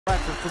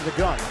from the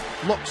gun.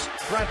 Looks,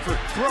 Bradford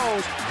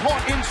throws,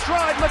 caught in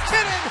stride.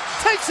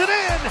 McKinnon takes it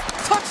in.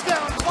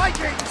 Touchdown,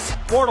 Vikings.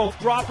 Bortles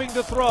dropping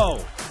to throw.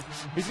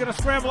 He's going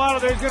to scramble out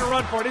of there. He's going to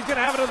run for it. He's going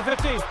to have it to the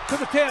 15, to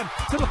the 10,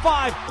 to the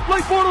 5.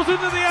 Blake Bortles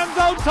into the end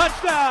zone.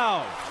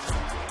 Touchdown.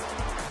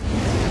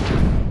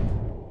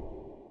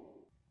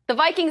 The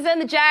Vikings and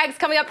the Jags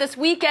coming up this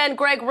weekend.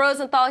 Greg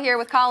Rosenthal here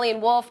with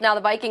Colleen Wolfe. Now the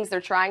Vikings, they're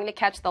trying to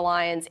catch the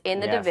Lions in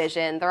the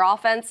division. Their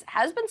offense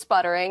has been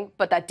sputtering,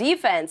 but that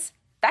defense,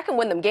 that can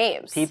win them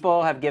games.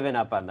 People have given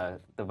up on the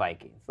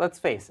Vikings. Let's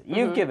face it.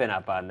 You've given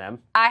up on them.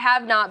 I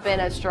have not been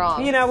as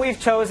strong. You know, we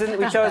chose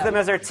them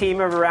as our team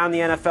of around the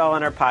NFL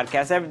on our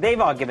podcast. They've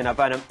all given up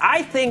on them.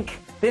 I think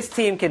this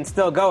team can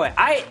still go it.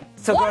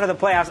 Go to the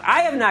playoffs.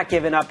 I have not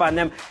given up on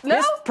them. No?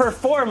 This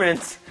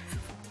performance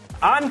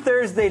on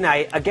Thursday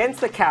night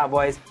against the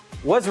Cowboys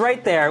was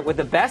right there with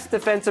the best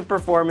defensive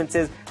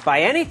performances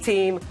by any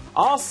team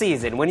all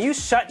season. When you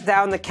shut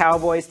down the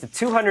Cowboys to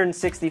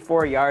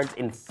 264 yards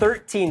in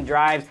 13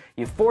 drives,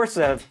 you force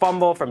a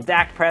fumble from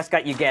Dak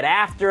Prescott, you get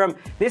after him.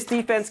 This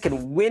defense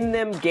can win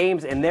them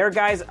games, and their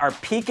guys are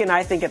peaking,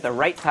 I think, at the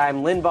right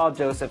time. Linval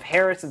Joseph,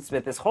 Harrison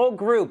Smith, this whole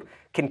group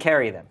can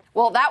carry them.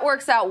 Well, that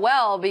works out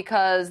well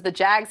because the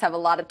Jags have a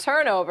lot of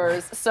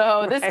turnovers.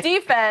 So this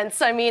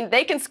defense, I mean,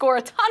 they can score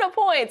a ton of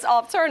points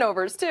off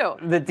turnovers, too.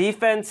 The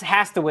defense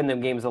has to win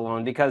them games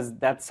alone because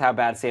that's how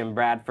bad Sam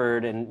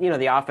Bradford and,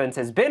 the offense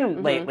has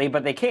been lately,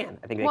 but they can.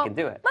 I think they can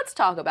do it. Let's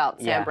talk about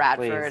Sam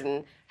Bradford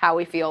and how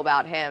we feel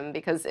about him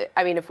because,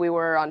 if we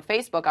were on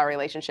Facebook, our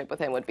relationship with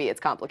him would be it's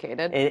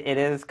complicated. It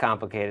is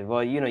complicated.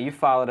 Well, you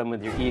followed him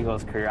with your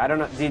Eagles career. I don't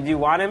know. Did you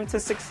want him to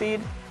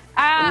succeed?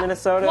 In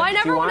Minnesota? Well, I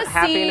never want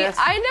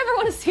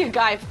to see a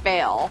guy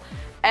fail.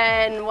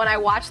 And when I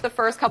watched the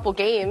first couple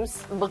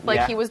games, it looked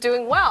like he was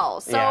doing well.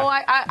 So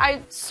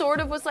I sort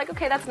of was like,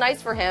 okay, that's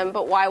nice for him,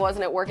 but why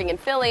wasn't it working in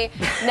Philly?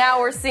 Now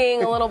we're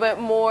seeing a little bit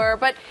more.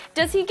 But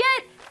does he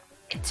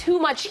get too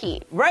much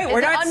heat? Right. Is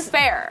it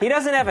unfair? He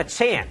doesn't have a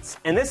chance,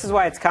 and this is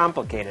why it's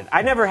complicated.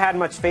 I never had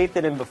much faith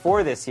in him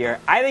before this year.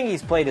 I think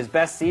he's played his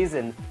best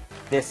season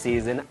this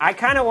season.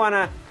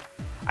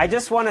 I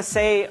just want to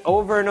say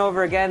over and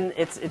over again,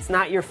 it's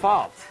not your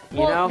fault.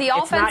 The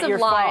offensive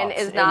line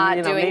is not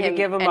doing maybe him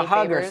give him any a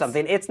hug favors. or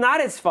something. It's not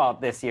his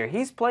fault this year.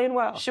 He's playing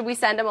well. Should we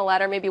send him a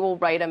letter? Maybe we'll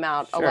write him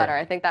out a letter.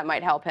 I think that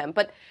might help him.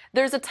 But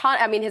there's a ton.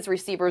 His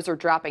receivers are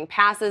dropping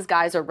passes.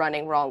 Guys are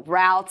running wrong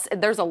routes.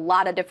 There's a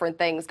lot of different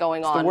things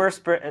going on.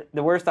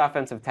 The worst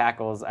offensive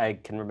tackles I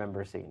can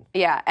remember seeing.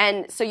 Yeah,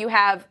 and so you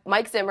have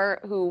Mike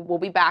Zimmer, who will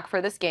be back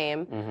for this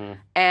game.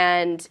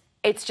 And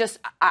it's just,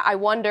 I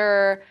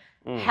wonder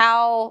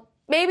how...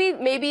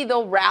 Maybe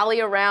they'll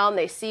rally around.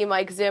 They see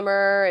Mike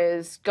Zimmer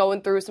is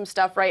going through some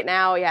stuff right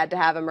now. He had to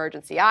have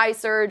emergency eye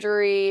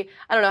surgery.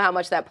 I don't know how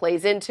much that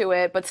plays into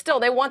it, but still,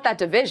 they want that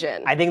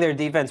division. I think their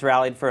defense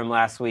rallied for him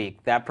last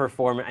week. That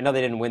performance, I know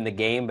they didn't win the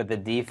game, but the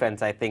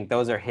defense, I think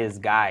those are his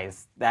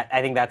guys.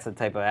 I think that's the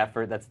type of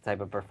effort, that's the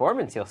type of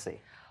performance you'll see.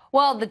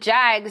 Well, the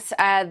Jags,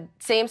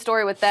 same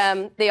story with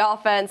them. The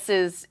offense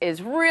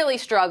is really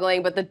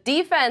struggling, but the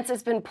defense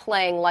has been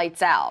playing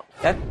lights out.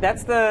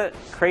 That's the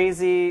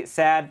crazy,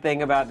 sad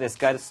thing about this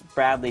Gus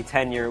Bradley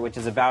tenure, which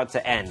is about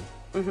to end.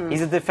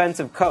 He's a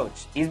defensive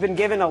coach. He's been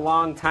given a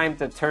long time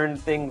to turn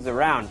things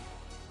around.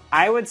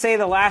 I would say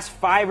the last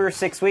 5 or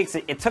 6 weeks,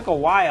 it took a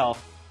while.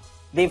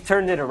 They've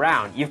turned it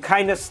around. You've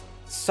kind of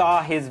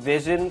saw his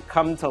vision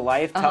come to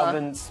life.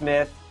 Telvin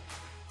Smith.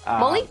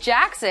 Malik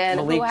Jackson,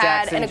 who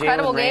had an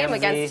incredible game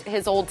Ramsey, against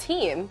his old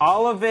team.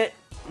 All of it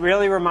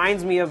really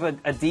reminds me of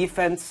a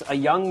defense, a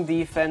young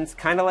defense,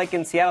 kind of like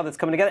in Seattle that's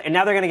coming together. And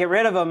now they're going to get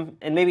rid of him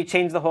and maybe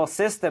change the whole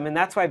system, and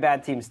that's why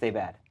bad teams stay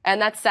bad. And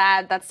that's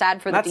sad. That's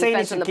sad for the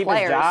defense and the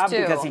players, too. Not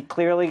saying he should keep his job because he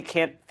clearly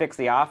can't fix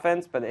the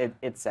offense, but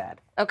it's sad.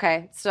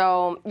 Okay,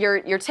 so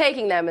you're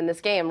taking them in this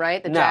game,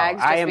 right? The No,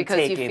 Jags, I just am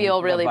because you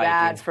feel really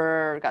bad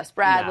for Gus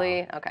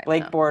Bradley. No. Okay,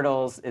 Blake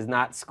Bortles is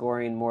not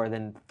scoring more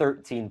than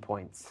 13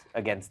 points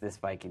against this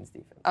Vikings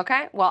defense.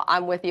 Okay, well,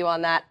 I'm with you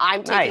on that.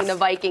 I'm taking the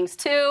Vikings,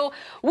 too.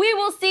 We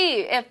will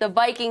see if the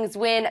Vikings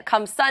win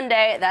come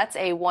Sunday. That's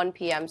a 1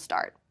 p.m.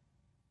 start.